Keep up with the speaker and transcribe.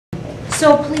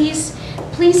So please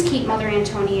keep Mother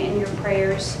Antonia in your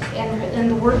prayers, and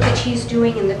the work that she's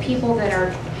doing, and the people that are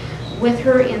with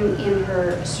her in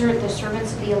the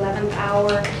servants of the 11th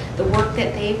hour. The work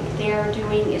that they are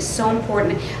doing is so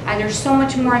important. There's so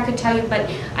much more I could tell you, but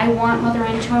I want Mother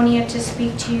Antonia to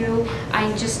speak to you.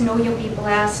 I just know you'll be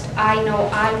blessed. I know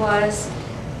I was.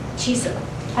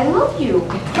 I love you.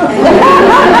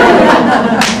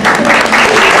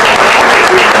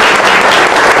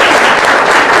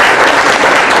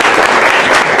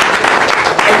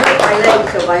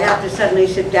 So if I have to suddenly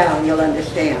sit down, you'll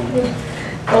understand.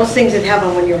 Those things that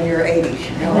happen when you're in your 80s,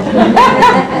 you know.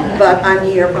 But I'm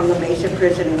here from the Mesa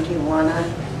prison in Tijuana.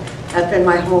 That's been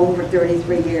my home for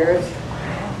 33 years,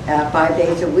 5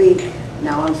 days a week.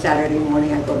 Now on Saturday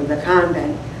morning I go to the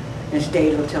convent and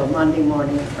stay until Monday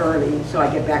morning early so I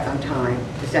get back on time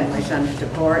to send my sons to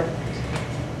court.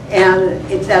 And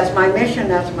that's my mission,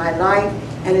 that's my life,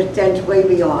 and it extends way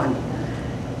beyond.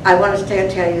 I want to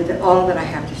tell you that all that I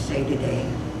have to say today,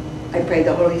 I pray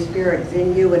the Holy Spirit is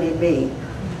in you and in me,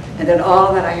 and that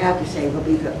all that I have to say will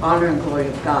be the honor and glory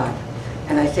of God.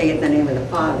 And I say it in the name of the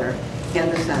Father,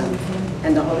 and the Son,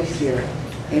 and the Holy Spirit.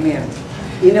 Amen.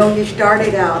 You know, you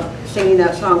started out singing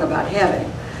that song about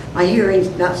heaven. My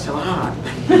hearing's not so hot,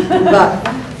 but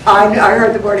I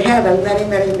heard the word heaven many,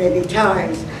 many, many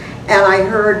times. And I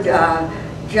heard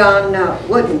John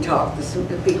Wooden talk.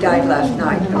 He died last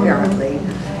night, apparently.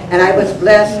 And I was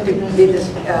blessed to be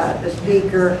the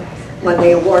speaker when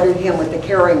they awarded him with the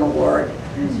Caring Award.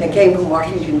 They came from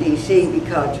Washington, D.C.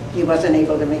 because he wasn't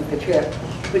able to make the trip.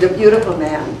 He was a beautiful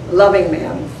man, loving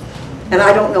man. And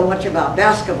I don't know much about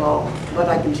basketball, but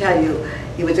I can tell you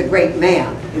he was a great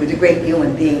man. He was a great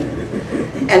human being.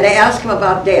 And they asked him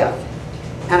about death.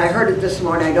 And I heard it this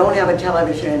morning. I don't have a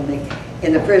television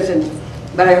in the prison,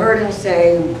 but I heard him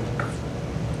say,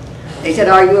 they said,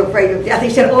 "Are you afraid of death?" He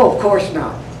said, "Oh, of course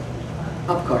not.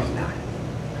 Of course not."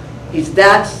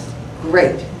 That's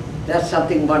great. That's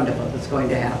something wonderful that's going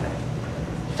to happen.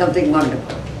 Something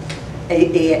wonderful.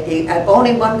 He had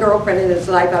only one girlfriend in his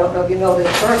life. I don't know if you know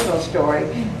this personal story.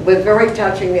 It was very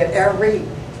touching that every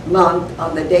month,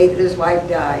 on the day that his wife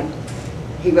died,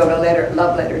 he wrote a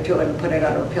love letter to her and put it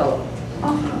on her pillow.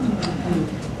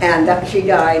 And she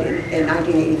died in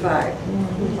 1985.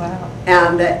 Wow.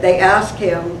 And they asked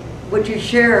him, "Would you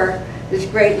share this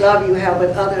great love you have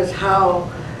with others, how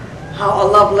a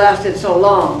love lasted so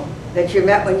long, that you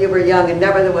met when you were young and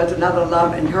never there was another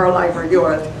love in her life or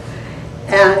yours?"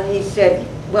 And he said,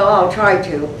 "Well, I'll try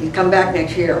to. You come back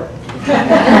next year."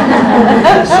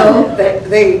 So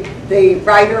the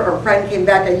writer or friend came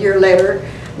back a year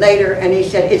later, and he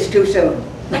said, "It's too soon."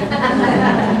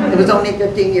 It was only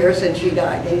 15 years since she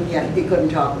died. He couldn't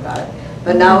talk about it.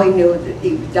 But now he knew that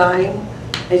he was dying,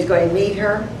 and he's going to meet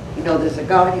her. You know, there's a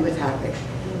God. He was happy.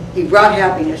 He brought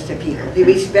happiness to people. He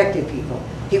respected people.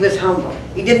 He was humble.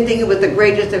 He didn't think it was the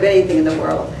greatest of anything in the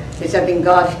world, except being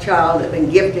God's child and been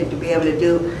gifted to be able to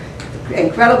do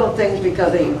incredible things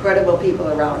because of the incredible people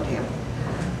around him.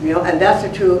 You know, and that's the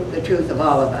truth of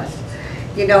all of us.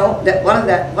 You know, that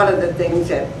one of the things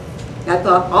that I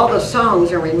thought, all the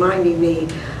songs are reminding me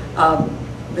of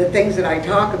the things that I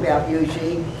talk about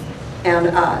usually.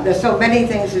 And there's so many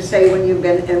things to say when you've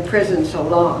been in prison so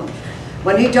long.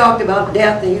 When he talked about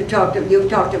death, and you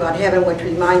talked about heaven, which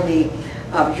remind me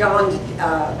of John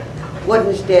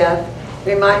Wooden's death,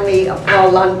 remind me of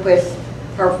Paul Lundquist,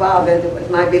 her father, that was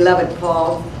my beloved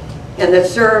Paul, and that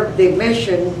served the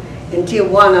mission in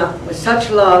Tijuana with such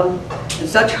love and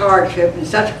such hardship and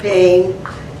such pain,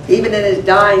 even in his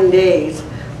dying days.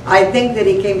 I think that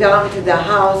he came down to the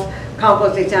house,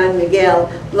 Campos de San Miguel,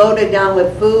 loaded down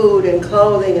with food and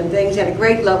clothing and things, had a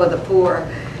great love of the poor,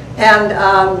 and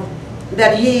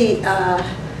that he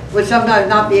would sometimes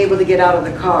not be able to get out of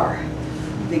the car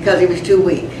because he was too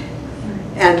weak.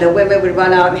 And the women would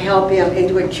run out and help him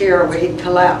into a chair where he'd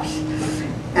collapse,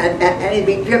 and he'd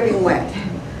be dripping wet.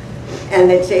 And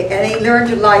they'd say, and he learned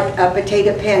to like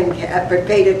potato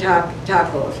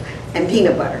tacos and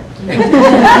peanut butter.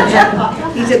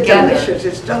 He said, "Delicious,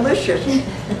 it's delicious."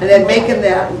 And they'd make him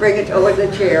that and bring it over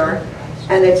the chair,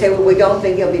 and they'd say, "Well, we don't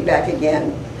think he'll be back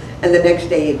again." And the next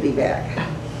day he'd be back.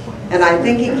 And I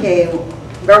think he came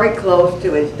very close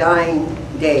to his dying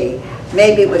day.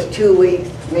 Maybe it was 2 weeks,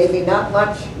 maybe not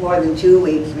much more than 2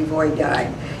 weeks before he died.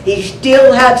 He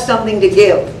still had something to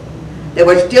give. There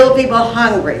were still people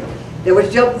hungry. There were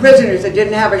still prisoners that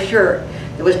didn't have a shirt.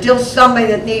 There was still somebody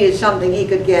that needed something he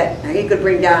could get and he could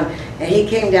bring down. And he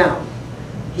came down.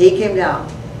 He came down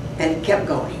and he kept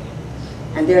going.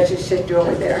 And there's his sister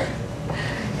over there.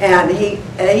 And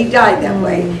he died that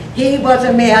way. He was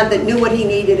a man that knew what he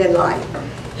needed in life.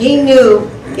 He knew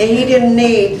that he didn't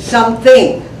need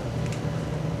something.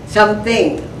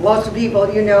 Something. Most of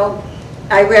people, you know,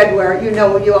 I read where, you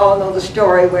know, you all know the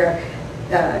story where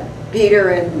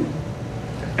Peter and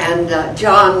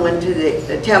John went to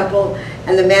the temple,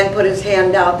 and the man put his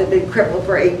hand out that had been crippled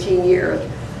for 18 years.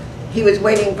 He was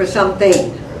waiting for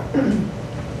something.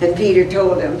 And Peter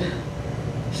told him,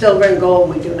 silver and gold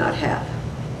we do not have,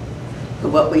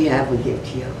 but what we have we give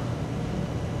to you.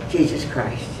 Jesus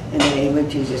Christ. In the name of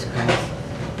Jesus Christ,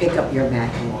 pick up your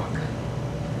mat and walk.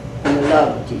 In the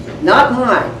love of Jesus. Not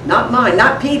mine,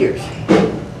 not Peter's,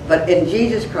 but in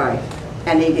Jesus Christ.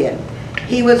 And he did.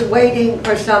 He was waiting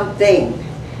for something,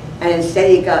 and instead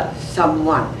he got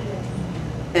someone.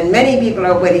 And many people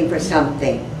are waiting for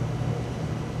something,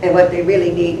 and what they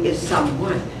really need is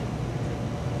someone.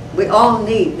 We all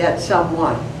need that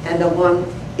someone, and the one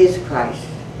is Christ,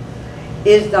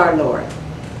 is our Lord.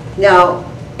 Now,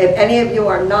 if any of you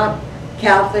are not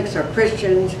Catholics or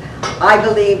Christians, I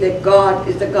believe that God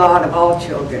is the God of all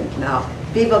children. Now,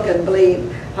 people can believe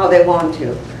how they want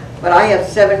to, but I have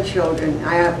 7 children.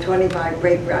 I have 25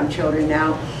 great-grandchildren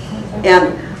now,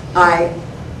 and I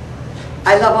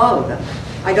love all of them.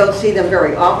 I don't see them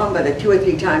very often, but 2 or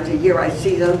 3 times a year I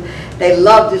see them. They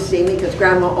love to see me because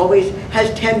Grandma always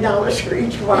has $10 for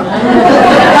each one.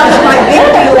 That's my big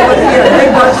deal over here.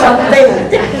 They want something.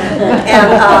 And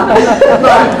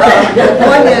the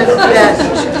point is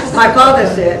that my father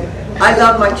said, I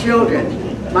love my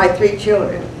children, my 3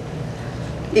 children.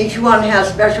 Each one has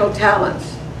special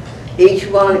talents. Each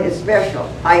one is special.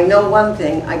 I know one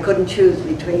thing, I couldn't choose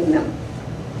between them.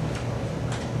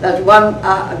 That's one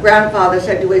grandfather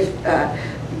said to his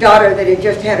daughter that had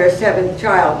just had her 7th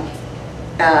child,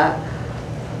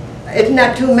 isn't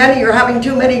that too many? You're having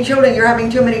too many children. You're having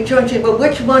too many children. She said, well,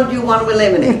 which one do you want to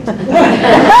eliminate?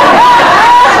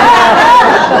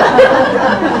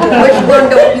 Which one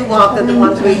don't you want than the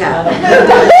ones we have?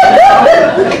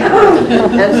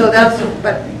 And so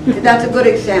that's a good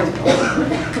example.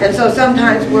 And so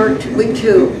sometimes we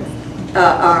too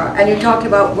and you talked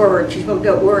about words. You spoke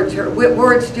about words.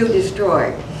 Words do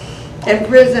destroy. In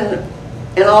prison,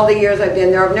 in all the years I've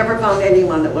been there, I've never found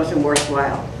anyone that wasn't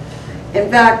worthwhile. In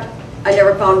fact, I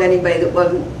never found anybody that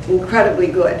wasn't incredibly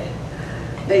good.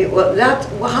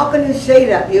 How can you say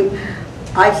that?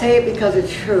 I say it because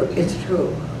it's true. It's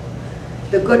true.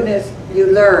 The goodness you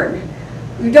learn.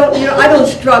 I don't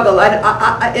struggle.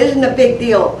 It isn't a big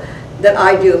deal that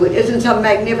I do. It isn't some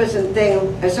magnificent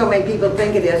thing, as so many people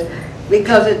think it is,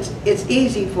 because it's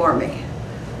easy for me.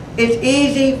 It's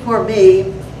easy for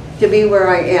me to be where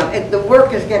I am. The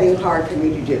work is getting hard for me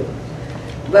to do.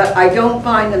 But I don't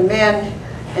find the men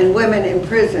and women in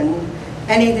prison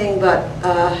anything but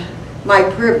my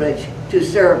privilege to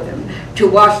serve them, to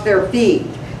wash their feet.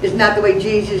 Isn't that the way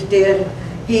Jesus did?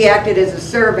 He acted as a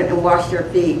servant and washed their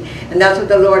feet. And that's what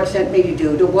the Lord sent me to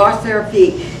do, to wash their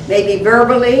feet, maybe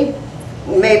verbally,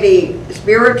 maybe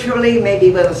spiritually,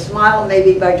 maybe with a smile,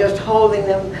 maybe by just holding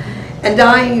them. And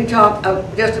dying, you talked,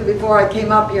 just before I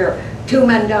came up here, 2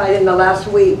 men died in the last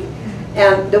week.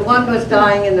 And the one was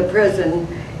dying in the prison,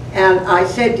 and I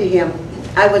said to him,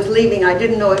 I was leaving, I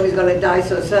didn't know he was going to die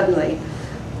so suddenly,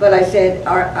 but I said,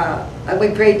 we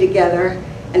prayed together,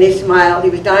 and he smiled. He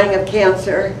was dying of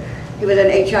cancer. He was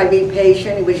an HIV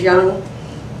patient, he was young.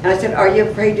 And I said, are you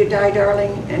afraid to die,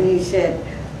 darling? And he said,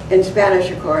 in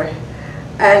Spanish, of course,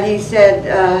 and he said,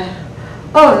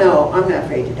 oh no, I'm not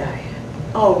afraid to die.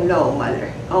 Oh no,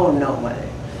 mother. Oh no, mother.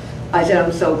 I said,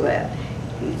 I'm so glad.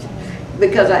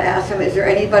 Because I asked him, is there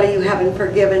anybody you haven't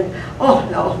forgiven? Oh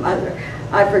no, mother.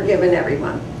 I've forgiven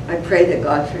everyone. I pray that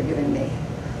God's forgiven me.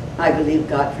 I believe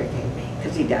God forgave me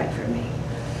because he died for me.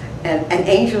 And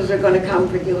angels are going to come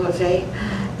for you, Jose.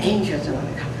 Angels are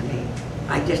going to come for me.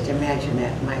 I just imagine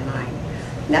that in my mind.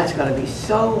 And that's going to be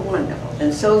so wonderful.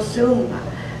 And so soon,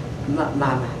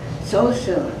 Mama. So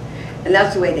soon. And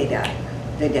that's the way they die.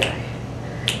 They die.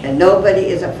 And nobody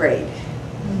is afraid.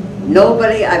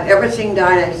 Nobody I've ever seen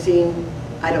die, I've seen,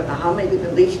 I don't know how many people,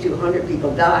 at least 200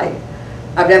 people died.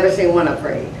 I've never seen one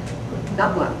afraid.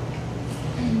 Not one.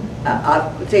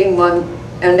 I've seen one,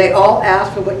 and they all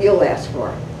ask for what you'll ask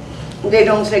for. They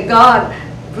don't say, God,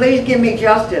 please give me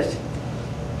justice.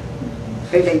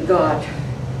 They say, God,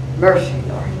 mercy,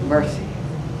 Lord, mercy.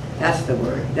 That's the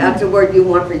word. That's the word you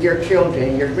want for your children,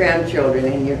 and your grandchildren,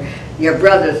 and your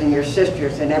brothers, and your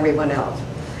sisters, and everyone else.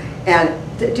 And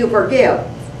to forgive.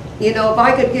 You know, if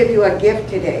I could give you a gift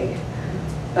today,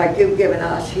 like you've given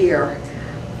us here,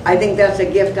 I think that's a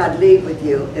gift I'd leave with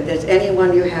you. If there's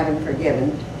anyone you haven't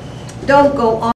forgiven, don't go on.